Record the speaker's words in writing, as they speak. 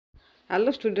Hello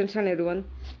students and everyone,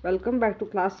 welcome back to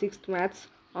class 6th maths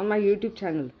on my YouTube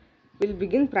channel. We'll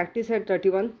begin practice at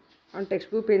 31 on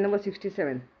textbook page number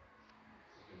 67.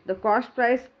 The cost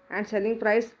price and selling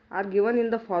price are given in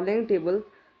the following table.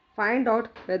 Find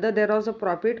out whether there was a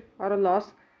profit or a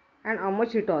loss and how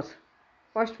much it was.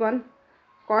 First one,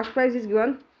 cost price is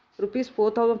given rupees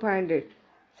 4500.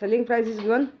 Selling price is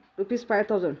given rupees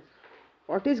 5000.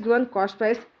 What is given cost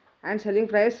price and selling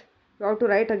price? You have to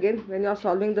write again when you are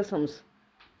solving the sums.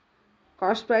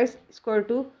 Cost price is equal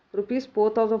to rupees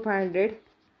 4500.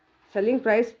 Selling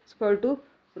price is equal to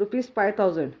rupees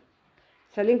 5000.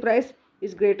 Selling price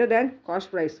is greater than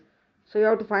cost price. So you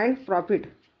have to find profit.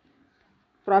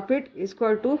 Profit is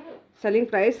equal to selling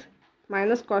price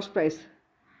minus cost price.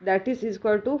 That is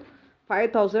equal to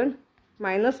 5000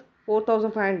 minus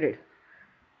 4500.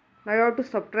 Now you have to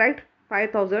subtract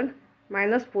 5000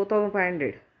 minus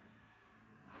 4500.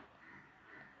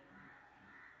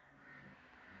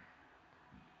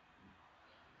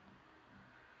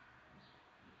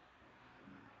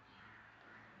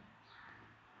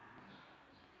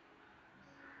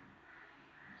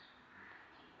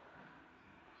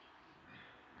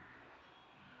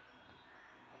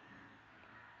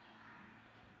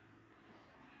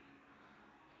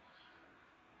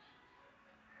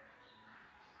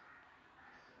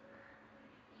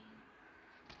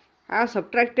 I have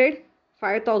subtracted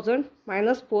 5000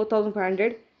 minus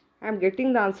 4500. I am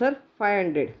getting the answer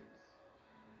 500.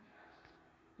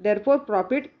 Therefore,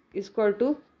 profit is equal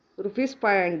to rupees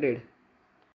 500.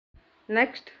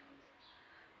 Next,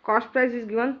 cost price is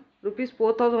given rupees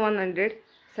 4100.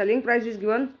 Selling price is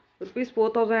given rupees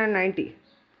 4090.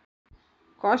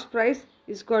 Cost price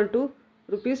is equal to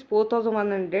rupees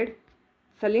 4100.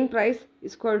 Selling price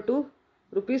is equal to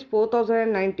rupees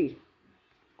 4090.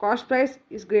 Cost price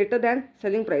is greater than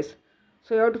selling price.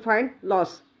 So you have to find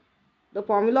loss. The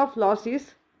formula of loss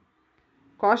is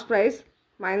cost price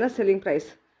minus selling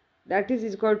price. That is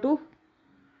equal to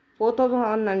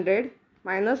 4100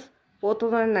 minus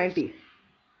 4090.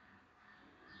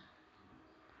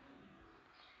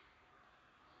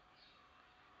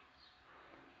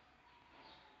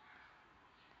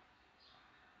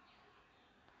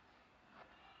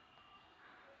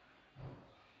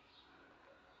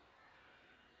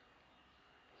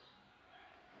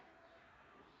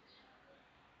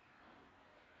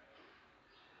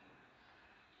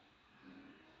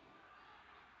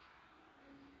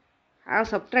 I have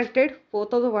subtracted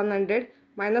 4100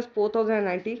 minus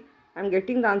 4090. I am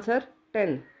getting the answer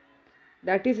 10.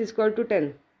 That is equal to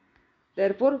 10.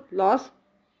 Therefore, loss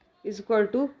is equal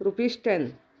to rupees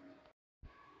 10.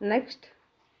 Next,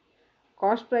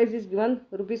 cost price is given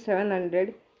rupees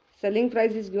 700. Selling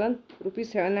price is given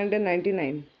rupees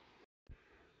 799.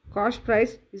 Cost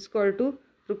price is equal to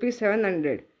rupees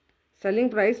 700. Selling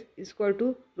price is equal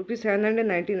to rupees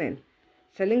 799.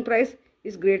 Selling price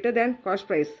is greater than cost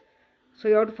price. So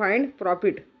you have to find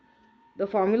profit. The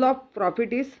formula of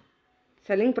profit is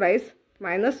selling price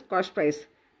minus cost price.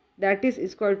 That is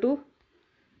equal to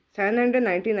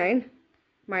 799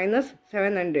 minus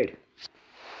 700.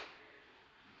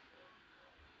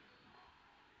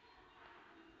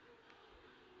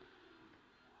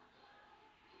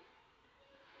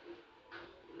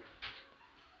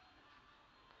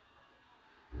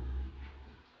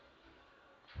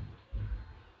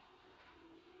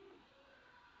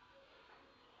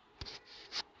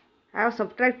 I have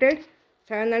subtracted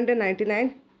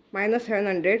 799 minus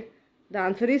 700. The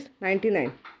answer is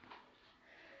 99.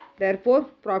 Therefore,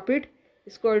 profit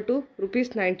is equal to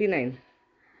rupees 99.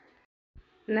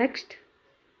 Next,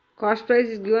 cost price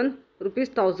is given rupees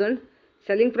 1000.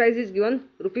 Selling price is given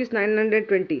rupees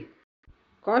 920.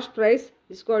 Cost price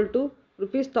is equal to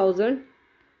rupees 1000.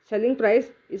 Selling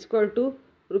price is equal to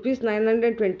rupees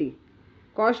 920.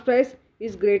 Cost price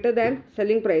is greater than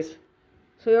selling price.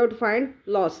 So you have to find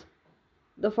loss.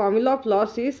 The formula of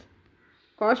loss is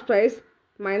cost price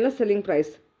minus selling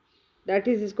price. That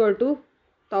is equal to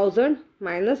 1000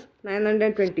 minus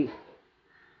 920.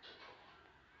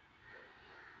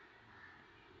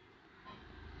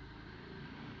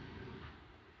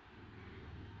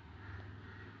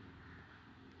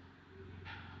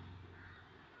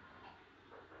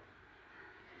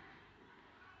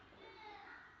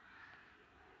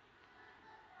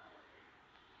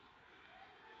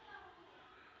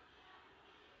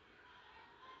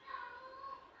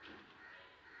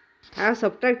 I have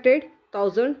subtracted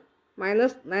 1000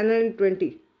 minus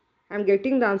 920. I am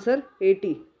getting the answer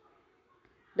 80.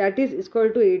 That is equal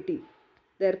to 80.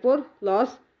 Therefore,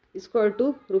 loss is equal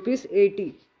to rupees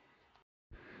 80.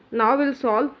 Now we will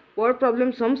solve word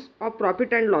problem sums of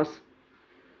profit and loss.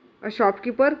 A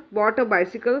shopkeeper bought a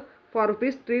bicycle for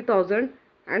rupees 3000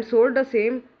 and sold the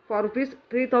same for rupees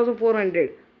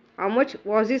 3400. How much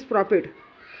was his profit?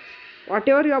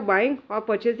 Whatever you are buying or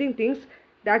purchasing things,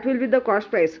 that will be the cost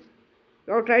price.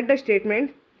 You have tried the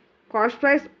statement. Cost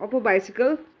price of a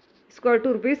bicycle is equal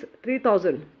to rupees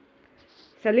 3000.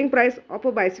 Selling price of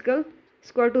a bicycle is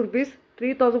equal to rupees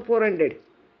 3400.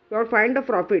 You have to find the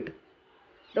profit.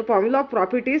 The formula of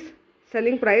profit is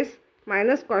selling price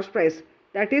minus cost price.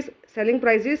 That is, selling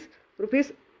price is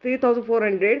rupees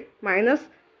 3400 minus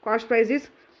cost price is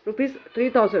rupees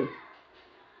 3000.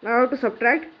 Now I have to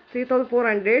subtract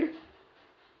 3400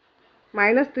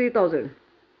 minus 3000.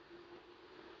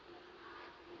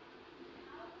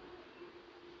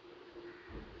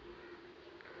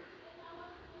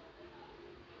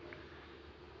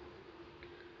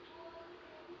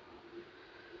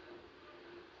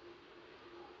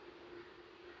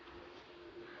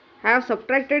 I have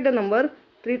subtracted the number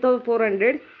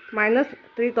 3400 minus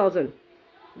 3000.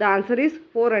 The answer is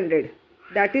 400.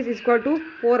 That is equal to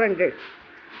 400.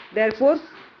 Therefore,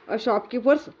 a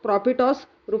shopkeeper's profit was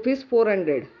rupees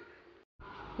 400.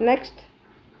 Next,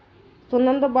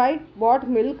 Sunandabai bought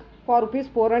milk for rupees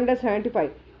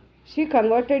 475. She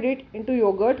converted it into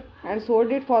yogurt and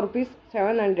sold it for rupees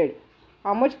 700.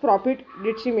 How much profit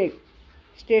did she make?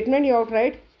 Statement you have to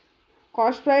write.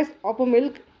 Cost price of a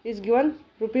milk is given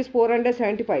rupees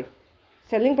 475.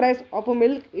 Selling price of a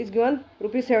milk is given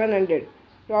rupees 700.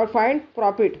 You have to find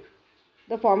profit.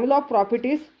 The formula of profit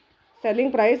is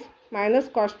selling price minus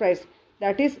cost price.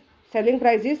 That is, selling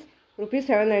price is rupees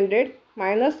 700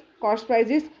 minus cost price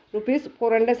is rupees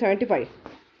 475.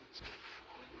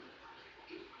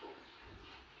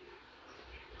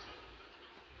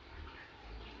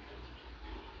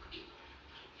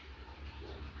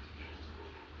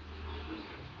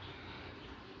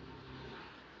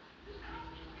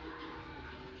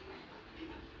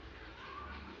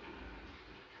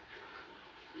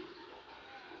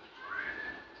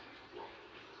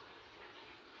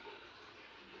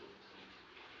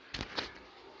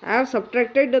 I have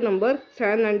subtracted the number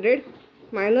 700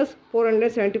 minus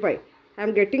 475. I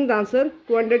am getting the answer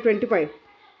 225.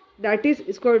 That is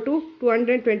equal to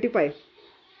 225.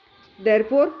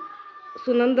 Therefore,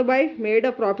 Sunandabai made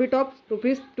a profit of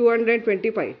rupees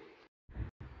 225.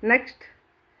 Next,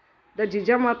 the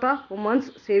Jijamata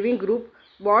Women's Saving Group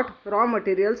bought raw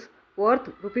materials worth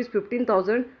rupees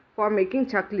 15,000 for making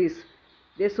chaklis.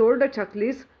 They sold the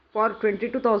chaklis for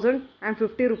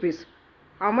 22,050 rupees.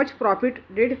 How much profit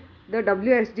did the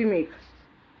WSG make?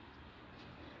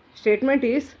 Statement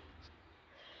is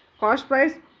cost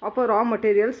price of a raw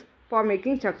materials for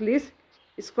making chaklis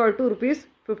is equal to rupees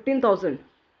 15,000.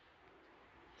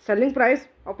 Selling price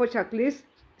of a chaklis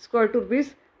is equal to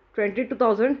rupees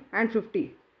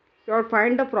 22,050. You have to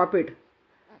find the profit.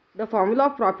 The formula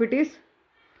of profit is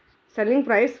selling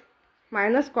price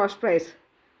minus cost price.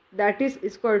 That is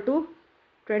equal to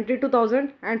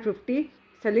 22,050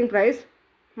 selling price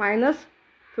minus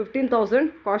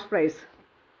 15,000 cost price.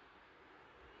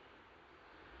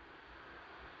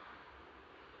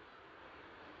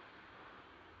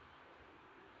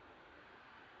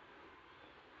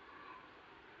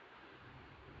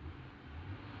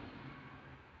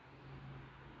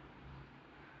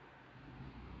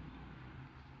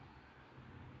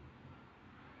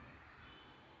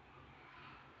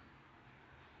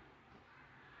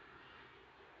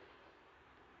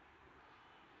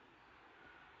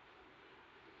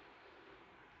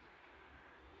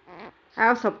 I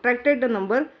have subtracted the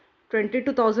number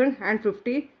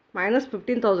 22,050 minus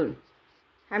 15,000.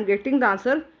 I am getting the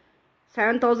answer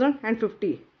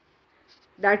 7,050.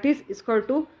 That is equal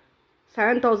to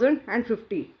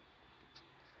 7,050.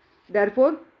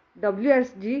 Therefore,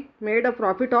 WSG made a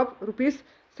profit of rupees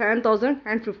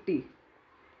 7,050.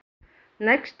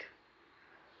 Next,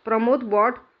 Pramod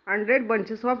bought 100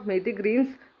 bunches of methi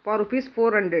greens for rupees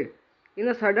 400. In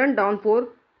a sudden downpour,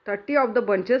 30 of the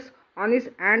bunches on his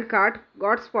hand cart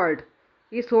got spoiled.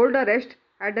 He sold the rest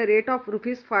at the rate of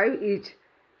rupees 5 each.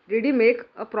 Did he make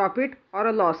a profit or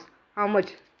a loss? How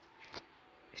much?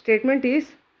 Statement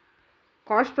is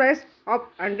cost price of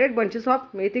 100 bunches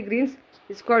of methi greens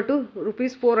is equal to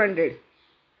rupees 400.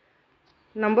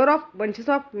 Number of bunches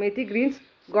of methi greens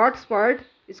got spoiled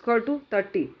is equal to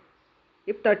 30.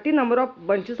 If 30 number of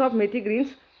bunches of methi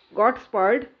greens got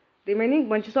spoiled, remaining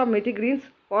bunches of methi greens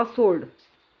was sold.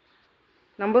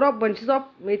 Number of bunches of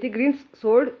methi greens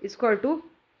sold is equal to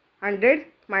 100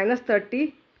 minus 30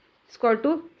 is equal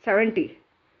to 70.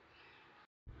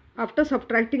 After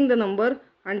subtracting the number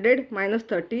 100 minus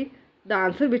 30, the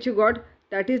answer which you got,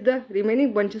 that is the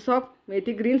remaining bunches of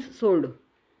methi greens sold.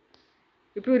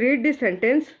 If you read this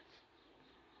sentence,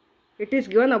 it is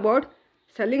given about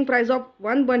selling price of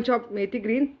one bunch of methi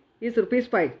green is rupees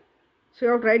 5. So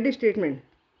you have to write this statement.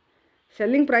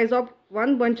 Selling price of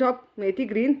one bunch of methi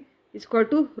green is equal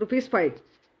to rupees 5.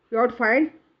 You have to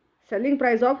find selling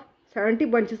price of 70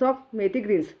 bunches of methi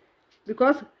greens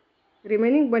because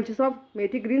remaining bunches of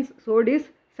methi greens sold is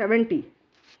 70.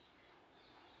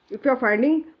 If you are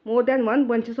finding more than one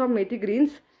bunches of methi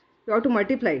greens, you have to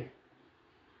multiply.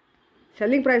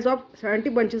 Selling price of 70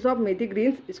 bunches of methi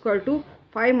greens is equal to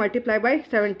 5 multiplied by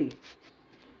 70.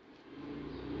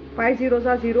 5 zeros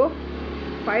are 0,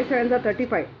 5 sevens are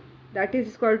 35. That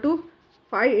is equal to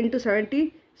 5 into 70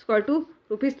 is equal to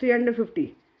rupees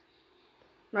 350.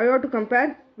 Now you have to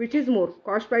compare which is more,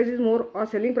 cost price is more or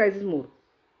selling price is more.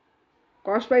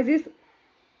 Cost price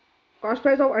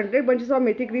of 100 bunches of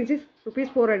methi greens is rupees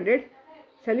 400.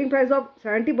 Selling price of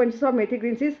 70 bunches of methi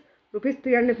greens is rupees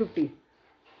 350.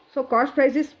 So cost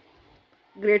price is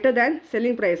greater than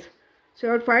selling price. So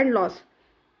you have to find loss.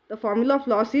 The formula of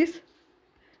loss is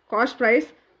cost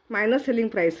price minus selling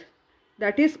price.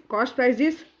 That is, cost price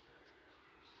is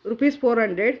rupees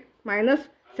 400 minus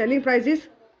selling price is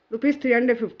rupees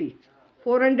 350.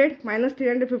 400 minus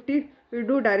 350 will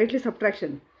do directly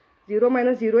subtraction. 0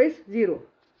 minus 0 is 0.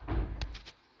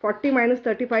 40 minus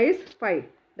 35 is 5.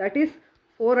 That is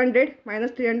 400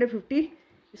 minus 350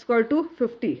 is equal to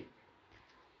 50.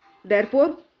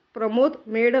 Therefore, Pramod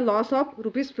made a loss of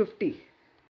rupees 50.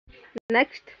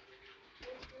 Next,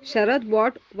 Sharad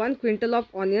bought 1 quintal of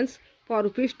onions for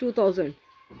rupees 2000.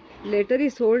 Later he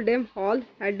sold them all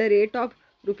at the rate of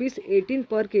rupees 18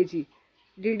 per kg.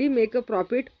 Did he make a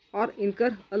profit or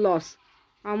incur a loss?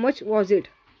 How much was it?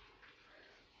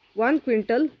 1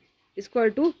 quintal is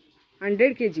equal to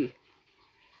 100 kg.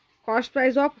 Cost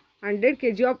price of 100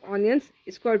 kg of onions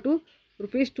is equal to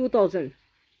rupees 2000.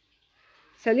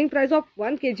 Selling price of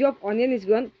 1 kg of onion is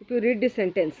given if you read this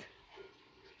sentence.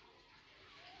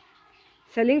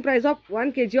 Selling price of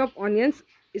 1 kg of onions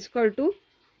is equal to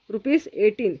rupees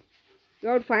 18. You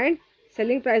have to find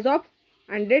selling price of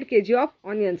 100 kg of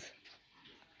onions.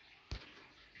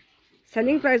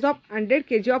 Selling price of 100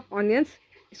 kg of onions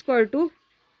is equal to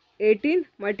 18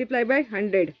 multiplied by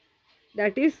 100.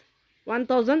 That is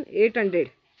 1800.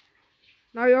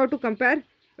 Now you have to compare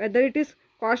whether it is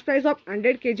cost price of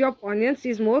 100 kg of onions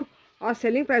is more or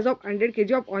selling price of 100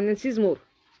 kg of onions is more.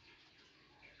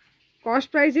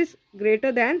 Cost price is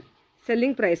greater than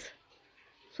selling price.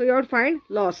 So you have to find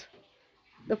loss.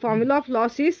 The formula of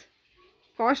loss is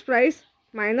cost price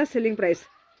minus selling price.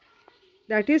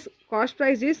 That is, cost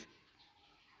price is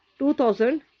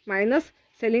 2000 minus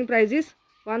selling price is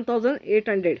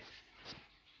 1800.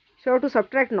 So you have to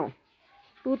subtract now.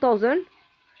 2000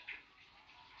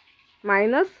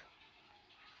 minus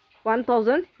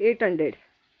 1800.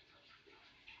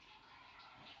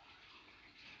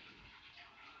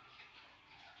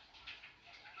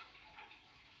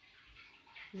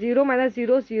 Zero minus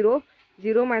 0, 0.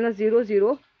 0 minus 0,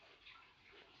 0.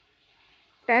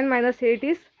 10 minus 8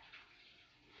 is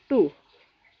 2.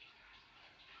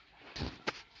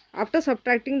 After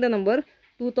subtracting the number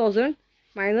 2000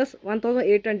 minus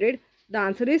 1800, the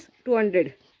answer is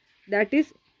 200. That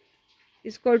is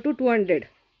equal to 200.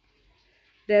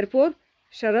 Therefore,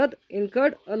 Sharad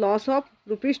incurred a loss of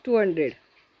rupees 200.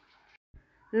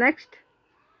 Next,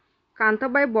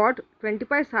 Kantabai bought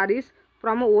 25 saris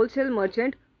from a wholesale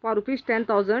merchant for rupees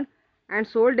 10,000 and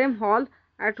sold them all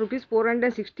at rupees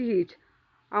 460 each.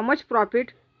 How much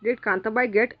profit did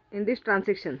Kantabai get in this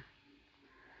transaction?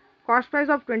 Cost price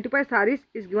of 25 saris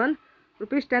is given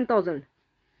rupees 10,000.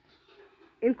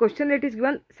 In question it is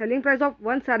given selling price of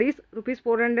one sari is rupees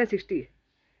 460.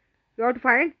 You have to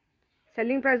find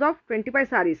selling price of 25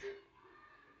 saris.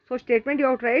 So statement you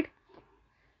have to write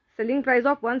selling price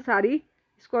of one sari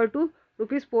is equal to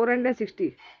rupees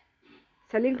 460.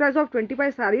 Selling price of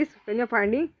 25 saris, when you are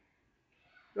finding,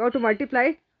 you have to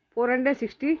multiply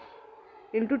 460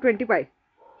 into 25.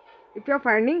 If you are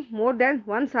finding more than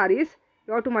one saris,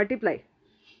 you have to multiply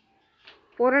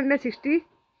 460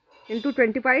 into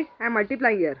 25. I am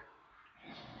multiplying here.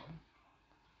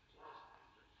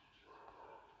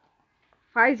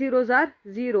 5 zeros are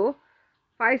 0,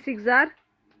 5 6 are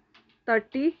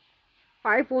 30,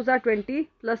 5 4s are 20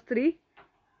 plus 3,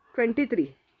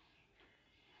 23.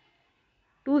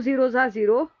 2 zeros are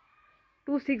 0,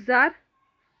 2 6 are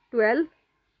 12,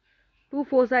 2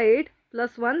 4s are 8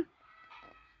 plus 1,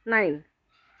 9.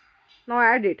 Now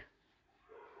add it.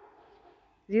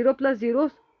 0 plus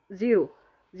 0, 0.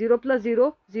 0 plus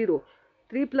 0, 0.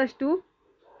 3 plus 2,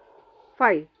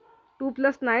 5. 2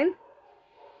 plus 9,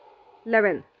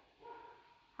 11.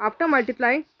 After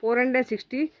multiplying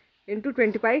 460 into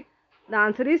 25, The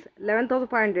answer is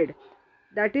 11,500.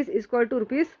 That is equal to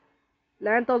rupees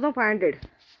 11,500.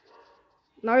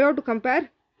 Now you have to compare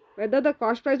whether the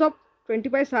cost price of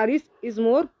 25 sarees is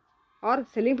more or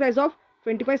selling price of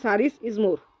 25 sarees is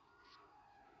more.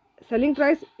 Selling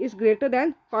price is greater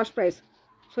than cost price.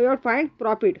 So you have to find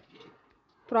profit.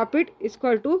 Profit is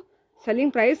equal to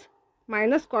selling price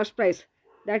minus cost price.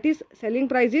 That is selling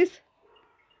price is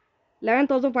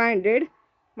 11,500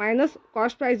 minus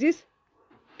cost price is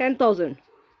 10,000.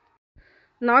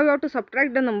 Now you have to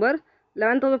subtract the number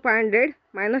 11,500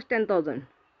 minus 10,000.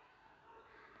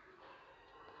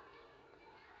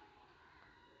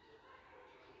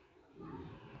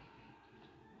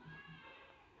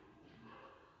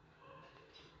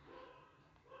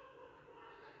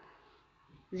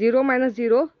 Zero minus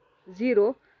 0,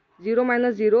 0, 0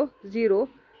 minus 0, 0,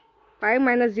 5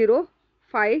 minus 0,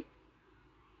 5,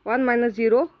 1 minus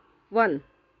 0, 1,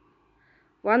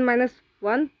 1 minus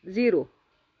 1, 0.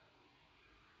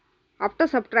 After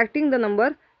subtracting the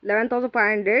number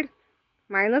 11,500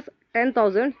 minus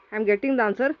 10,000, I am getting the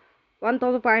answer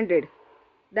 1,500.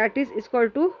 That is equal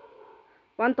to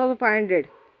 1,500.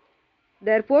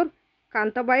 Therefore,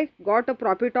 Kantabai got a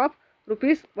profit of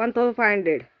rupees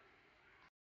 1,500.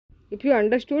 If you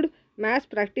understood maths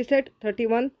practice set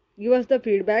 31, give us the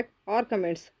feedback or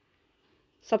comments.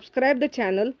 Subscribe the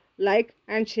channel, like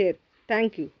and share.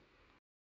 Thank you.